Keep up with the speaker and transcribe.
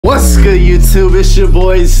What's good, YouTube? It's your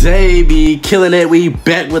boy ZayBeKillinIT. We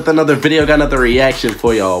back with another video. Got another reaction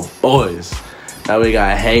for y'all boys. Now we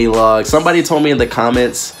got heylog. Somebody told me in the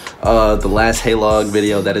comments the last heylog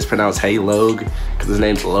video that is pronounced heylog because his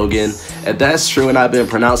name's Logan. If that's true and I've been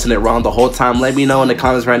pronouncing it wrong the whole time, let me know in the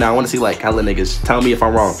comments right now. I want to see like hella niggas tell me if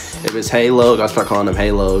I'm wrong. If it's heylog, I'll start calling him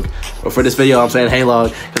heylog. But for this video, I'm saying heylog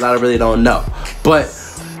because I really don't know. But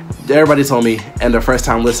everybody told me, and the first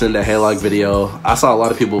time listening to heylog video, I saw a lot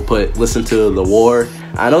of people listen to The War.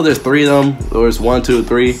 I know there's 3 of them. There's 1, 2,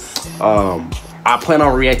 3. I plan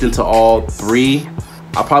on reacting to all 3.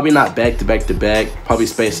 I'll probably not back to back to back, probably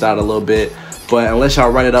spaced out a little bit. But unless y'all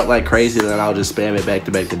run it up like crazy, then I'll just spam it back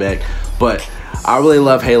to back to back. But I really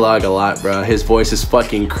love heylog a lot, bro. His voice is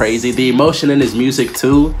fucking crazy. The emotion in his music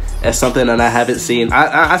too is something that I haven't seen.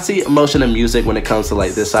 I see emotion in music when it comes to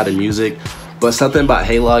like this side of music. But something about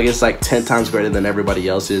heylog is like 10 times greater than everybody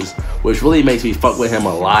else's, which really makes me fuck with him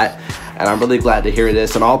a lot. And I'm really glad to hear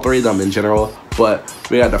this, and all 3 of them in general. But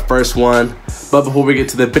we got the first one. But before we get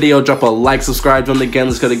to the video, drop a like, subscribe, join the gang.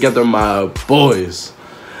 Let's go together, my boys.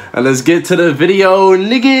 And let's get to the video,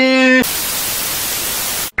 nigga.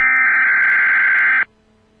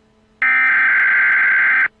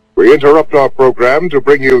 We interrupt our program to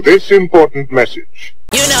bring you this important message.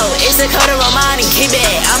 You know, it's a code of Romani, keep it,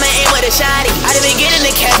 I'ma aim with a shotty. I done been getting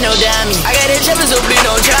the cash, no dummy. I got the chippers, so be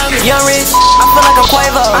no drummy. Young rich, I feel like I'm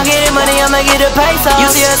Quavo. I'm getting money, I'ma get a peso.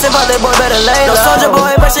 You see us about that boy, better lay low. No soldier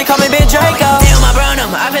boy, but she call me Ben Draco. Damn, I burn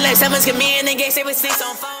him, I feel like someone's come in and gave 7 6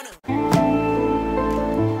 on phone.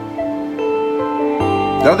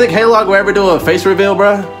 Don't think heylog will ever do a face reveal,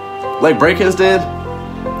 bruh? Like Breakins did?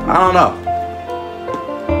 I don't know.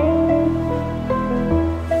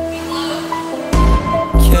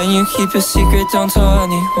 Can you keep a secret, don't tell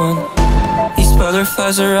anyone? These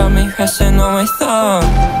butterflies around me resting on my thumb.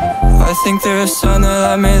 I think they're a sign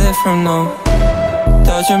that I made it from no.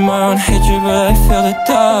 Dodging my own hatred, but I feel the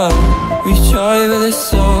doubt. Reach joy with a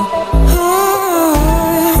soul.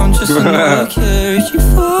 I'm just another kid reaching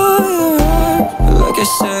for you. But like I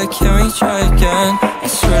said, can we try again? I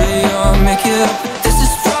swear to you, I'll make it up, but this is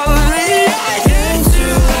probably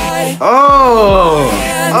too high. Oh!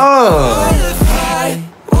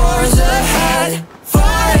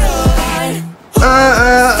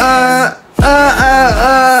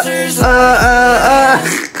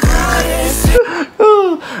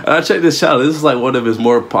 Check this out. This is like one of his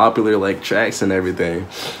more popular like tracks and everything,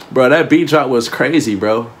 bro. That beat drop was crazy,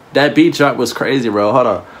 bro. That beat drop was crazy, bro. Hold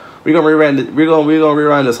on, we're gonna rewind it. We're gonna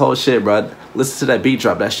rewind this whole shit, bro. Listen to that beat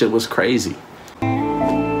drop. That shit was crazy.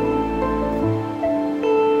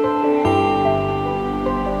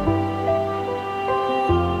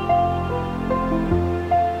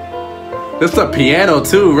 It's the piano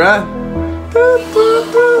too, bruh.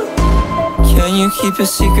 Can you keep a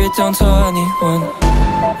secret, don't tell anyone?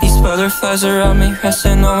 These butterflies around me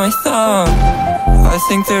resting on my thumb. I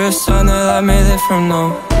think they're a sign that I made it from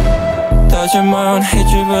no. Dodging my own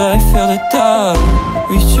hatred, but I feel the doubt.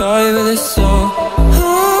 Reach joy with a soul.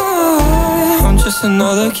 I'm just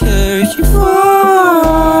another kid reaching for.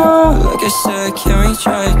 Like I said, can we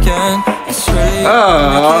try again? I swear to you,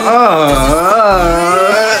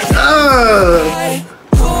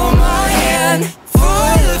 hold my hand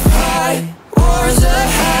for the fight. Wars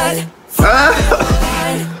ahead.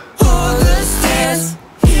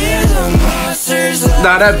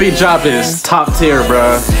 Nah, that beat drop is top tier,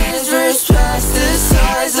 bro.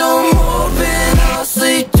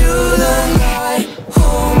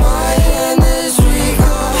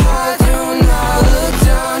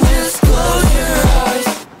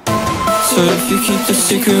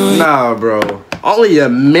 Nah, bro. Only a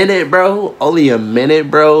minute, bro. Only a minute,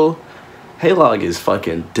 bro. Heylog is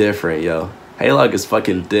fucking different, yo. Heylog is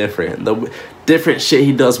fucking different. The different shit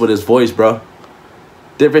he does with his voice, bro.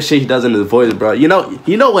 Different shit he does in his voice, bro. You know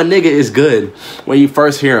what nigga is good when you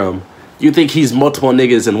first hear him. You think he's multiple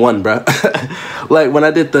niggas in one, bro. Like when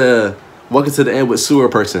I did the Welcome to the End with Sewer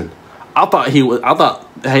Person, I thought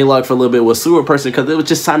heylog for a little bit was Sewer Person because it was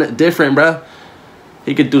just sounded different, bro.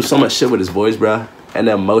 He could do so much shit with his voice, bro, and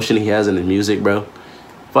the emotion he has in his music, bro.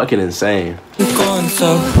 Fucking insane. Cause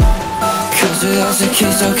without the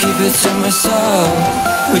keys, I'll keep it to myself.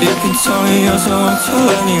 But you can tell me yours, I won't tell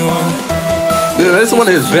anyone. Dude, that's one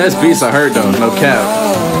of his best beats I heard though, no cap.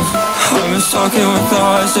 I'm just talking with the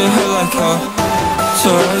eyes, they hurt like hell. So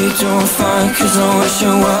are you doing fine, cause I'm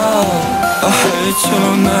wishing well. I heard you till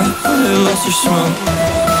I'm mad, but it lost your smell.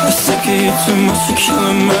 I think of you too much to kill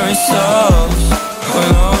and marry selves. When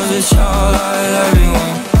I was a child, I had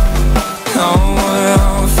everyone. Now I'm older, I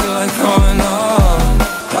don't feel like growing up.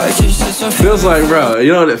 I just Feels like, bro,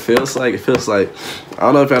 you know what it feels like? It feels like, I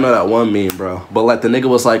don't know if y'all know that one meme, bro, but like the nigga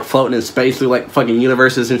was like floating in space through like fucking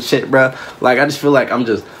universes and shit, bro. Like I just feel like I'm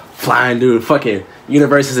just flying through fucking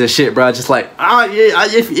universes and shit, bro. Just like,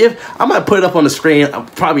 if I might put it up on the screen,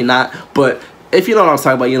 probably not, but if you know what I'm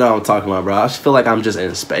talking about, you know what I'm talking about, bro. I just feel like I'm just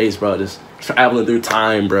in space, bro, just traveling through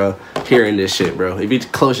time, bro, hearing this shit, bro. If you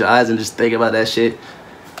close your eyes and just think about that shit,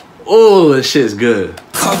 oh, this shit's good.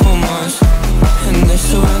 Couple months, and they're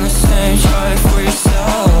still in the same. Try it for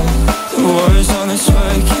yourself. The war is on its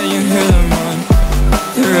way, can you hear them run?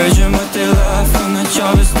 They're raging but they laugh when the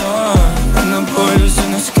job is done. And the borders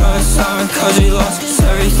in the sky, silent cause he lost. Cause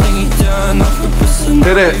everything he done, no purpose.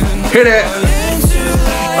 Hit it, hit it.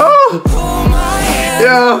 Oh,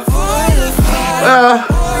 yeah,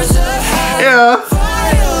 yeah,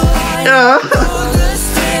 yeah, yeah,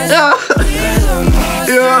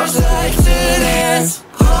 yeah.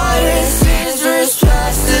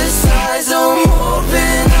 I'm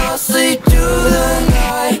hoping I'll sleep through the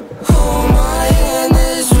night. Hold my hand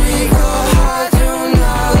as we go high. Do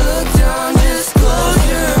not look down, just close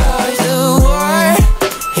your eyes. The war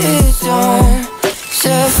is done.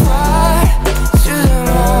 Set fire to them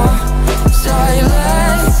all.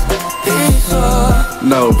 Silence, peaceful.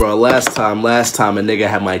 No, bro, last time a nigga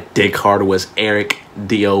had my dick hard was Eric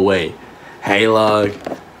DOA.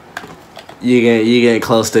 heylog. You getting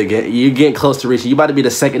close to reaching. You about to be the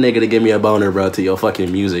second nigga to give me a boner, bro, to your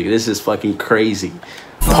fucking music. This is fucking crazy.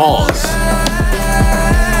 Pause.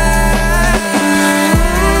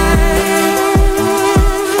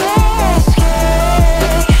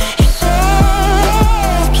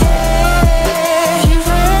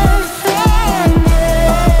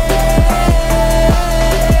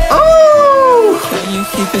 Oh! Can you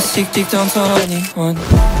keep it secret, don't tell anyone?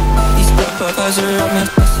 These guys are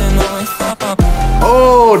missing only fun.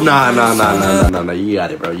 Oh, nah. You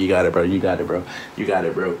got it, bro. You got it, bro. You got it, bro. You got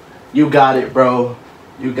it, bro. You got it, bro.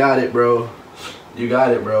 You got it, bro. You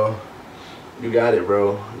got it, bro. You got it,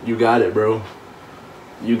 bro. You got it, bro.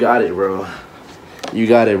 You got it, bro. You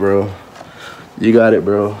got it, bro. You got it,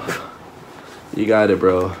 bro. You got it,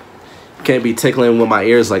 bro. You can't be tickling with my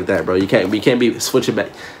ears like that, bro. You can't be switching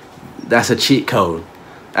back. That's a cheat code.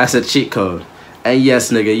 That's a cheat code. And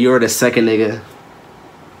yes, nigga, you're the second nigga.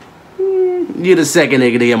 You're the second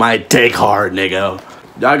nigga to get my dick hard, nigga.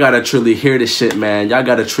 Y'all gotta truly hear this shit, man. Y'all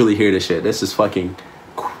gotta truly hear this shit. This is fucking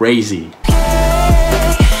crazy.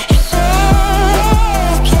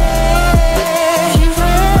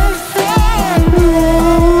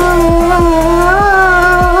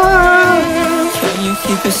 Can you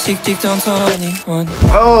keep it secret, don't tell anyone?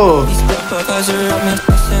 Oh. These guys are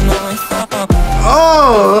missing only fun.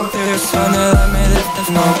 Oh. There's something that made it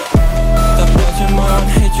different.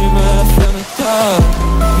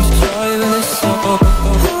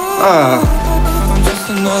 I'm just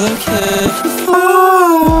another kid.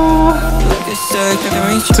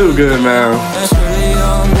 Too good, man.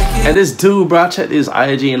 And this dude, bro, I checked his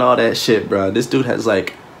IG and all that shit, bro. This dude has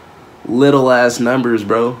like little ass numbers,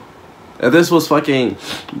 bro. If this was fucking,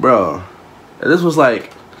 bro, if this was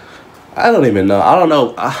like, I don't even know. I don't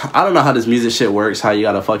know how this music shit works, how you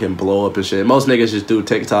gotta fucking blow up and shit. Most niggas just do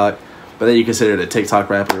TikTok, but then you consider it a TikTok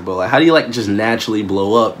rapper. But like, how do you like just naturally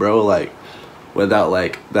blow up, bro? Like, without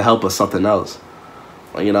like the help of something else.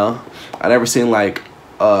 Like, you know, I never seen like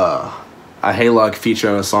a heylog feature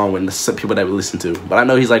on a song with the people that we listen to. But I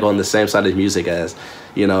know he's like on the same side of music as,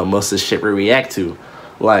 you know, most of the shit we react to.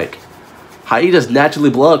 Like, how you just naturally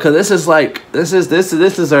blow up? Cause this is like this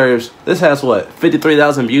has what,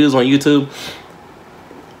 53,000 views on YouTube.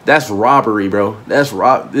 That's robbery, bro. That's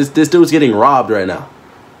this dude's getting robbed right now.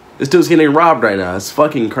 This dude's getting robbed right now. It's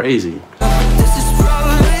fucking crazy.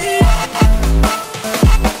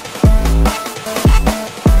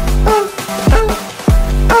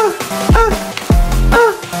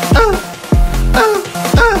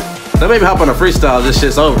 That made me hop on a freestyle. This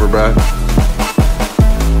shit's over, bro.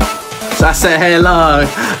 So I said, hey, Lord,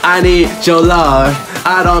 I need your love.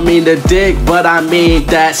 I don't mean the dick, but I mean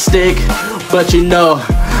that stick. But you know,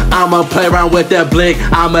 I'ma play around with that blick.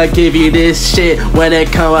 I'ma give you this shit when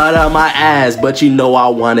it come out of my ass. But you know I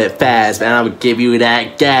want it fast, and I'ma give you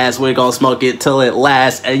that gas. We're gonna smoke it till it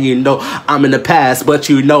lasts. And you know I'm in the past, but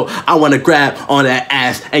you know I wanna grab on that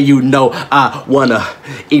ass. And you know I wanna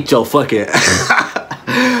eat your fucking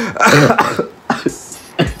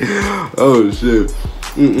oh shit.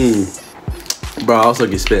 Bro, I also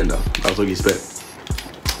get spitting though. I also get spit.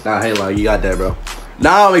 Nah, heylog, you got that, bro.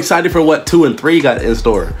 Now I'm excited for what 2 and 3 got in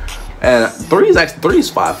store. And 3 is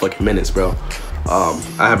 5 fucking minutes, bro. I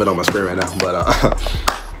have it on my screen right now, but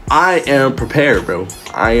I am prepared, bro.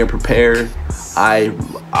 I am prepared. I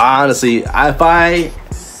honestly, if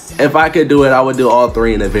I could do it, I would do all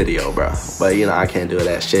 3 in a video, bro. But you know, I can't do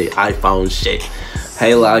that shit. iPhone shit.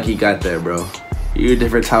 Heylog, you got that, bro. You're a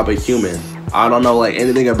different type of human. I don't know like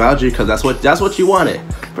anything about you because that's what you wanted.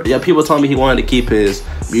 But yeah, people told me he wanted to keep his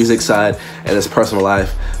music side and his personal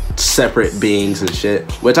life separate beings and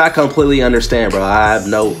shit, which I completely understand, bro. I have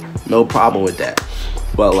no problem with that.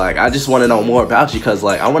 But like, I just want to know more about you because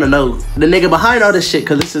like I want to know the nigga behind all this shit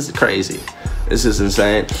because this is crazy. This is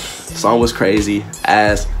insane. The song was crazy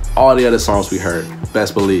as all the other songs we heard.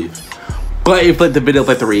 Best believe. But if you like the video,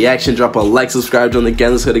 like the reaction, drop a like, subscribe, join the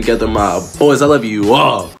gang. Let's go together, my boys. I love you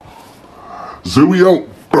all. Zay, we out.